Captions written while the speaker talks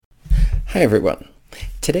Hi everyone.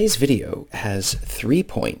 Today's video has 3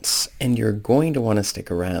 points and you're going to want to stick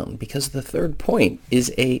around because the third point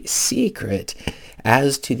is a secret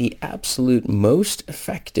as to the absolute most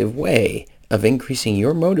effective way of increasing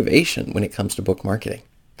your motivation when it comes to book marketing.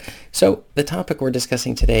 So the topic we're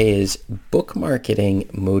discussing today is book marketing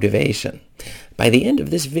motivation. By the end of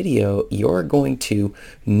this video, you're going to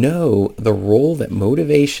know the role that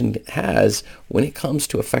motivation has when it comes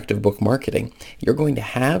to effective book marketing. You're going to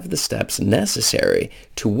have the steps necessary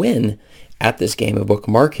to win at this game of book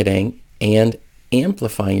marketing and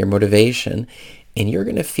amplifying your motivation. And you're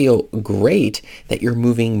going to feel great that you're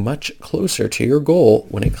moving much closer to your goal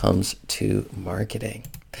when it comes to marketing.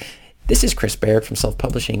 This is Chris Baird from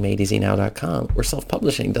selfpublishingmadeeasynow.com, where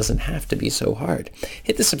self-publishing doesn't have to be so hard.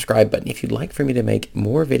 Hit the subscribe button if you'd like for me to make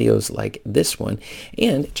more videos like this one,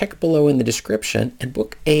 and check below in the description and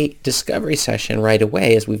book a discovery session right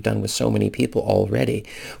away, as we've done with so many people already,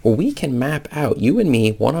 where we can map out, you and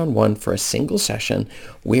me, one-on-one for a single session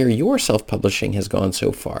where your self-publishing has gone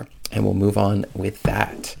so far, and we'll move on with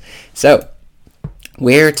that. So,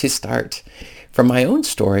 where to start? From my own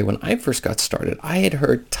story, when I first got started, I had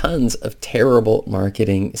heard tons of terrible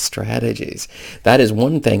marketing strategies. That is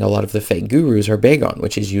one thing a lot of the fake gurus are big on,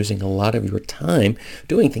 which is using a lot of your time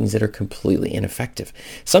doing things that are completely ineffective.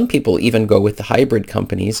 Some people even go with the hybrid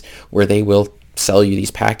companies where they will sell you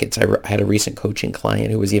these packets. I had a recent coaching client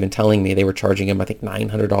who was even telling me they were charging him, I think,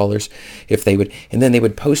 $900 if they would, and then they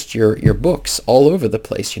would post your books all over the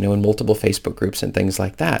place, in multiple Facebook groups and things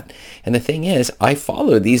like that. And the thing is, I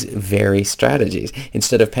followed these very strategies.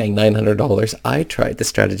 Instead of paying $900, I tried the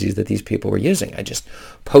strategies that these people were using. I just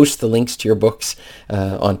post the links to your books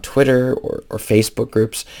on Twitter or Facebook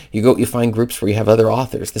groups. You find groups where you have other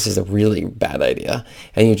authors. This is a really bad idea.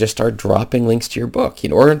 And you just start dropping links to your book,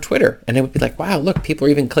 or on Twitter. And it would be like, wow, look, people are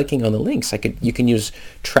even clicking on the links. You can use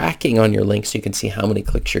tracking on your links so you can see how many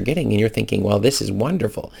clicks you're getting. And you're thinking, well, this is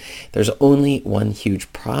wonderful. There's only one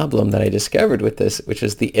huge problem that I discovered with this, which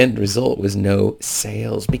is the end result was no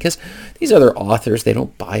sales. Because these other authors, they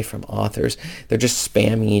don't buy from authors. They're just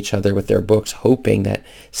spamming each other with their books, hoping that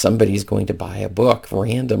somebody's going to buy a book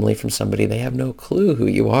randomly from somebody. They have no clue who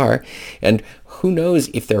you are. And who knows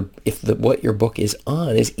if what your book is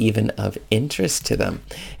on is even of interest to them.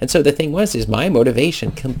 And so the thing is my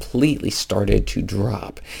motivation completely started to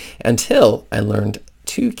drop until I learned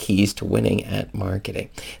 2 keys to winning at marketing.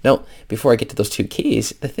 Now, before I get to those 2 keys,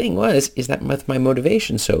 the thing is that with my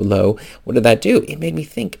motivation so low, what did that do? It made me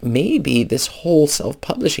think maybe this whole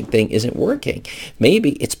self-publishing thing isn't working.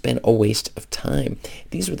 Maybe it's been a waste of time.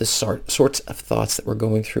 These were the sorts of thoughts that were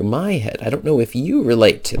going through my head. I don't know if you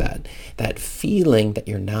relate to that feeling that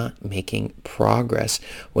you're not making progress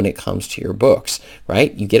when it comes to your books,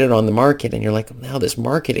 right? You get it on the market and you're like, now this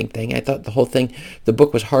marketing thing, I thought the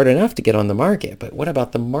book was hard enough to get on the market, but what about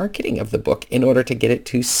the marketing of the book in order to get it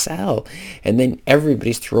to sell? And then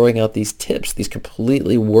everybody's throwing out these tips, these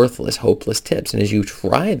completely worthless, hopeless tips. And as you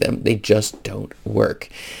try them, they just don't work.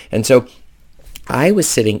 And so I was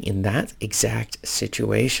sitting in that exact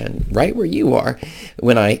situation, right where you are,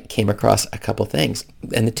 when I came across a couple things.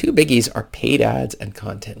 And the 2 biggies are paid ads and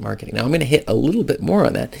content marketing. Now, I'm going to hit a little bit more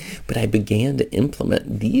on that, but I began to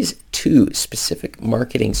implement these 2 specific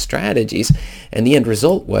marketing strategies. And the end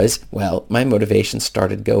result was, well, my motivation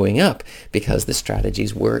started going up because the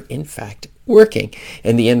strategies were, in fact, working.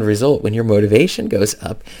 And the end result, when your motivation goes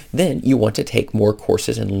up, then you want to take more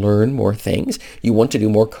courses and learn more things. You want to do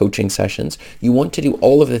more coaching sessions. You want to do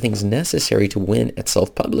all of the things necessary to win at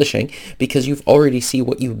self-publishing because you've already see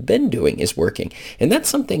what you've been doing is working. And that's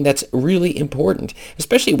something that's really important.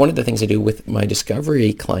 Especially one of the things I do with my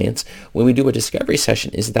discovery clients when we do a discovery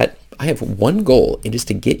session is that I have one goal. It is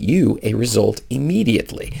to get you a result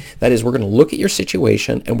immediately. That is, we're going to look at your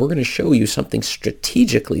situation and we're going to show you something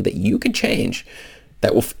strategically that you can change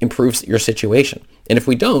that will improve your situation. And if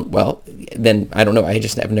we don't, well, then I don't know.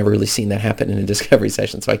 I've never really seen that happen in a discovery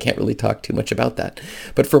session, so I can't really talk too much about that.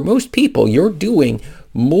 But for most people, you're doing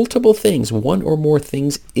multiple things, one or more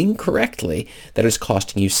things incorrectly that is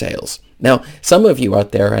costing you sales. Now, some of you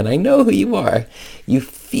out there, and I know who you are, you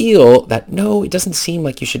feel that, no, it doesn't seem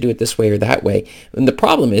like you should do it this way or that way. And the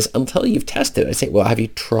problem is, until you've tested it, I say, well, have you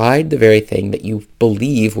tried the very thing that you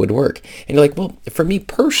believe would work? And you're like, well, for me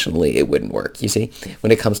personally, it wouldn't work, you see,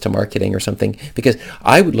 when it comes to marketing or something, because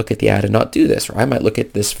I would look at the ad and not do this, or I might look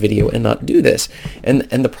at this video and not do this. And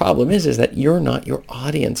the problem is that you're not your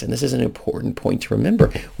audience. And this is an important point to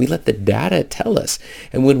remember. We let the data tell us.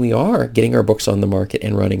 And when we are getting our books on the market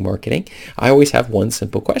and running marketing, I always have one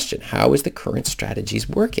simple question. How is the current strategies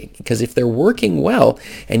working? working? Because if they're working well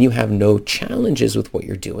and you have no challenges with what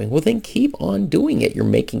you're doing, well, then keep on doing it. You're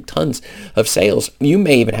making tons of sales. You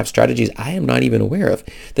may even have strategies I am not even aware of.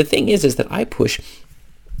 The thing is that I push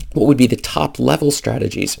what would be the top level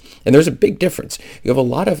strategies. And there's a big difference. You have a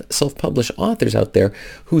lot of self-published authors out there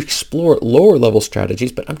who explore lower level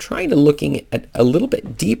strategies, but I'm trying to looking at a little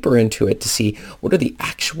bit deeper into it to see what are the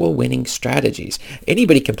actual winning strategies.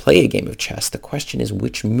 Anybody can play a game of chess. The question is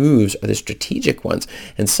which moves are the strategic ones.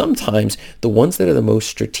 And sometimes the ones that are the most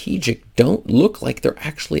strategic don't look like they're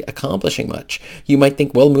actually accomplishing much. You might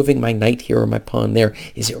think, well, moving my knight here or my pawn there,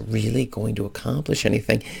 is it really going to accomplish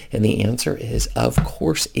anything? And the answer is, of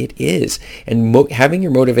course it is. And having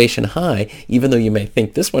your motivation high, even though you may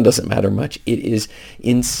think this one doesn't matter much, it is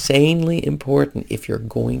insanely important if you're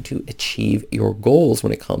going to achieve your goals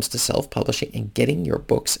when it comes to self-publishing and getting your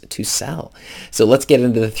books to sell. So let's get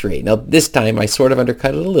into the three. Now, this time I sort of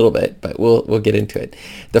undercut it a little bit, but we'll get into it.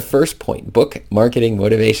 The first point, book marketing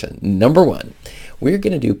motivation. Number one, we're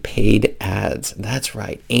going to do paid ads. That's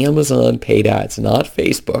right, Amazon paid ads, not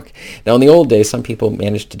Facebook. Now, in the old days, some people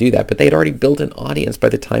managed to do that, but they had already built an audience by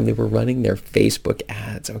the time they were running their Facebook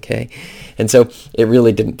ads, okay? And so it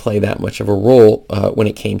really didn't play that much of a role when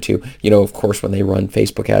it came to, of course, when they run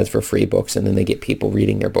Facebook ads for free books and then they get people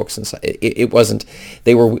reading their books. And so it wasn't,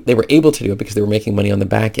 they were able to do it because they were making money on the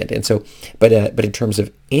back end. And so, but in terms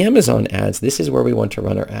of Amazon ads, this is where we want to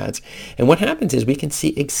run our ads. And what happens is we can see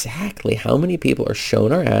exactly how many people are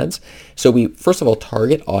shown our ads. So we, first of all,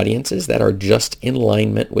 target audiences that are just in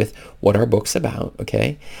alignment with what our book's about,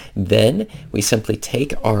 okay? Then we simply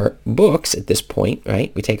take our books at this point,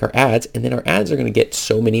 right? We take our ads, and then our ads are going to get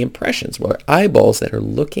so many impressions, where eyeballs that are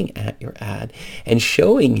looking at your ad and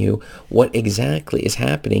showing you what exactly is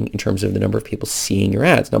happening in terms of the number of people seeing your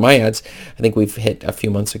ads. Now, my ads, I think we've hit a few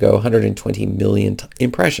months ago, 120 million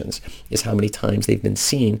impressions is how many times they've been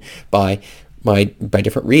seen by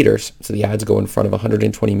different readers. So the ads go in front of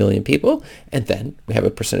 120 million people, and then we have a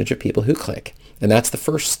percentage of people who click. And that's the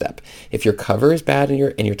first step. If your cover is bad and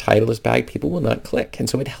your title is bad, people will not click. And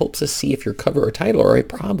so it helps us see if your cover or title are a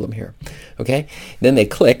problem here. Okay? Then they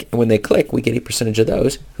click, and when they click, we get a percentage of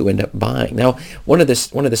those who end up buying. Now, one of the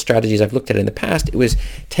strategies I've looked at in the past, it was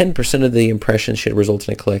 10% of the impressions should result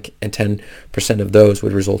in a click, and 10% of those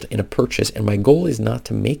would result in a purchase. And my goal is not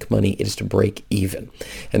to make money, it is to break even.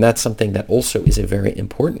 And that's something that also is a very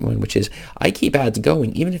important one, which is I keep ads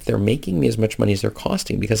going even if they're making me as much money as they're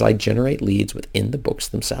costing, because I generate leads within the books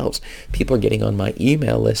themselves. People are getting on my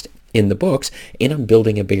email list in the books, and I'm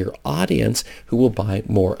building a bigger audience who will buy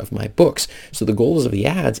more of my books. So the goals of the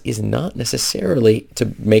ads is not necessarily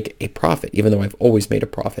to make a profit, even though I've always made a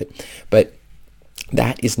profit, but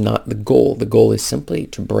that is not the goal. The goal is simply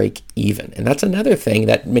to break even. And that's another thing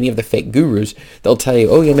that many of the fake gurus, they'll tell you,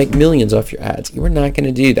 oh, you'll make millions off your ads. You are not going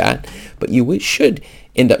to do that, but you should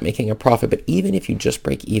end up making a profit. But even if you just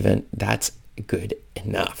break even, that's good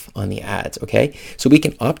enough on the ads, okay? So we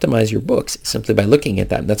can optimize your books simply by looking at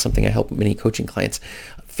that. And that's something I help many coaching clients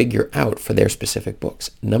figure out for their specific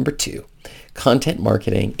books. Number two, content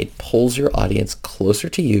marketing. It pulls your audience closer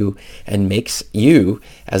to you and makes you,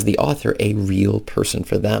 as the author, a real person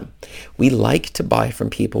for them. We like to buy from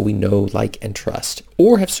people we know, like, and trust,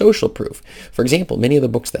 or have social proof. For example, many of the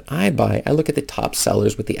books that I buy, I look at the top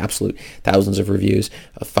sellers with the absolute thousands of reviews,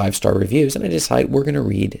 of 5-star reviews, and I decide we're going to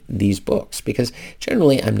read these books because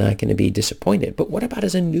generally I'm not going to be disappointed. But what about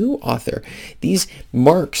as a new author? These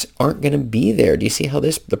marks aren't going to be there. Do you see how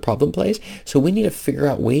the problem plays? So we need to figure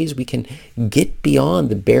out ways we can get beyond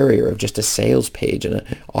the barrier of just a sales page and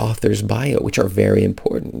an author's bio, which are very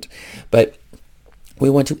important. But we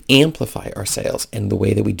want to amplify our sales, and the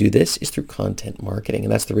way that we do this is through content marketing.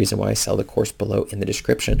 And that's the reason why I sell the course below in the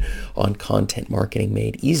description on Content Marketing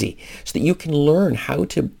Made Easy, so that you can learn how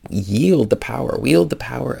to wield the power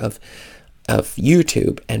of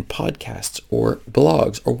YouTube and podcasts or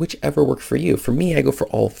blogs or whichever work for you. For me, I go for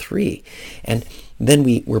all three. And then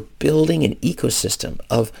we're building an ecosystem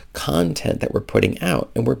of content that we're putting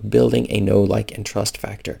out, and we're building a know, like, and trust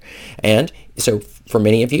factor. And so for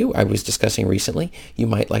many of you, I was discussing recently, you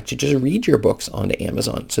might like to just read your books onto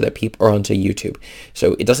Amazon so that people are onto YouTube.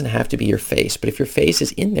 So it doesn't have to be your face, but if your face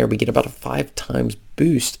is in there, we get about a 5 times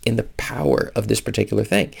boost in the power of this particular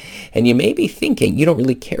thing. And you may be thinking you don't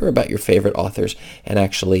really care about your favorite authors and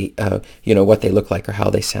actually, what they look like or how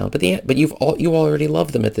they sound, but you already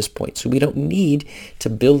love them at this point. So we don't need to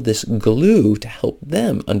build this glue to help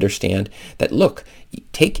them understand that, look,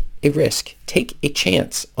 take a risk, take a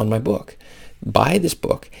chance on my book. buy this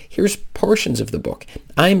book. Here's portions of the book.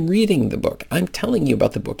 I'm reading the book. I'm telling you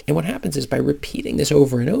about the book. And what happens is by repeating this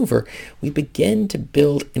over and over, we begin to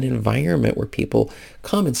build an environment where people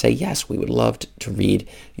come and say, yes, we would love to read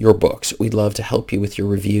your books. We'd love to help you with your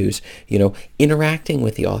reviews, interacting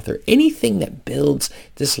with the author, anything that builds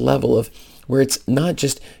this level of where it's not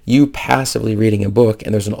just you passively reading a book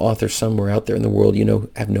and there's an author somewhere out there in the world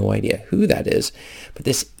have no idea who that is. But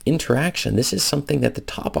this interaction, this is something that the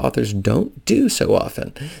top authors don't do so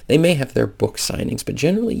often. They may have their book signings, but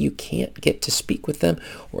generally you can't get to speak with them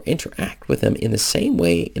or interact with them in the same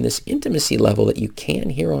way, in this intimacy level that you can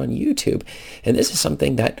here on YouTube. And this is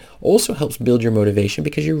something that also helps build your motivation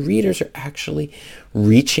because your readers are actually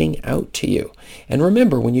reaching out to you. And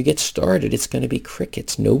remember, when you get started, it's going to be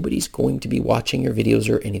crickets. Nobody's going to be watching your videos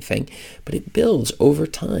or anything, but it builds over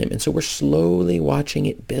time. And so we're slowly watching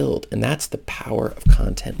it build. And that's the power of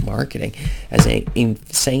content marketing as an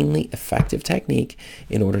insanely effective technique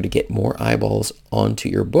in order to get more eyeballs onto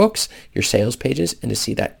your books, your sales pages, and to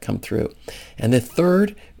see that come through. And the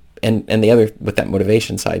third and the other with that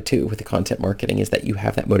motivation side too, with the content marketing, is that you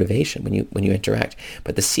have that motivation when you interact.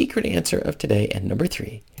 But the secret answer of today, and number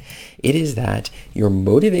 3, it is that your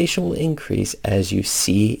motivation will increase as you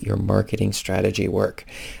see your marketing strategy work.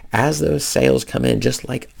 As those sales come in, just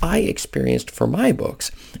like I experienced for my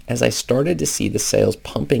books, as I started to see the sales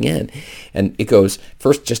pumping in, and it goes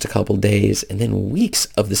first just a couple days and then weeks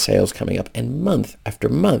of the sales coming up and month after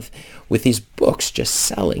month with these books just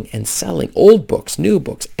selling and selling, old books, new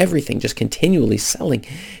books, everything just continually selling.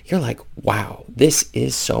 You're like, wow, this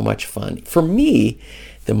is so much fun. For me,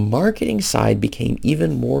 the marketing side became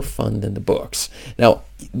even more fun than the books. Now,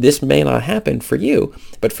 this may not happen for you,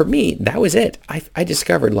 but for me, that was it. I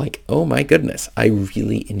discovered oh my goodness, I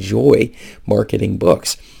really enjoy marketing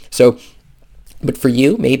books. So, but for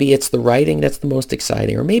you, maybe it's the writing that's the most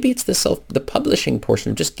exciting, or maybe it's the publishing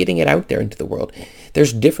portion of just getting it out there into the world.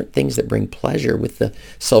 There's different things that bring pleasure with the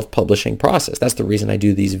self-publishing process. That's the reason I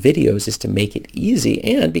do these videos, is to make it easy,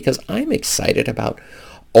 and because I'm excited about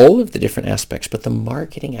all of the different aspects, but the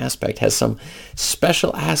marketing aspect has some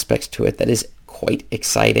special aspects to it that is quite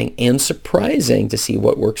exciting and surprising to see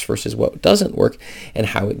what works versus what doesn't work and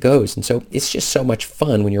how it goes. And so it's just so much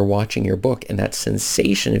fun when you're watching your book and that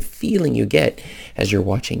sensation and feeling you get as you're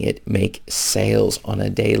watching it make sales on a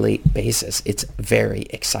daily basis. It's very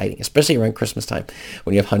exciting, especially around Christmas time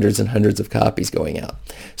when you have hundreds and hundreds of copies going out.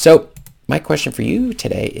 So my question for you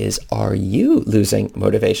today is, are you losing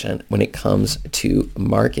motivation when it comes to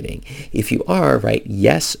marketing? If you are, write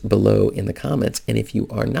yes below in the comments. And if you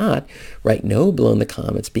are not, write no below in the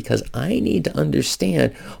comments, because I need to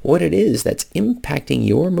understand what it is that's impacting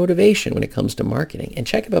your motivation when it comes to marketing. And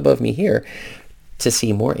check up above me here to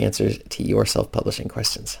see more answers to your self-publishing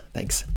questions. Thanks.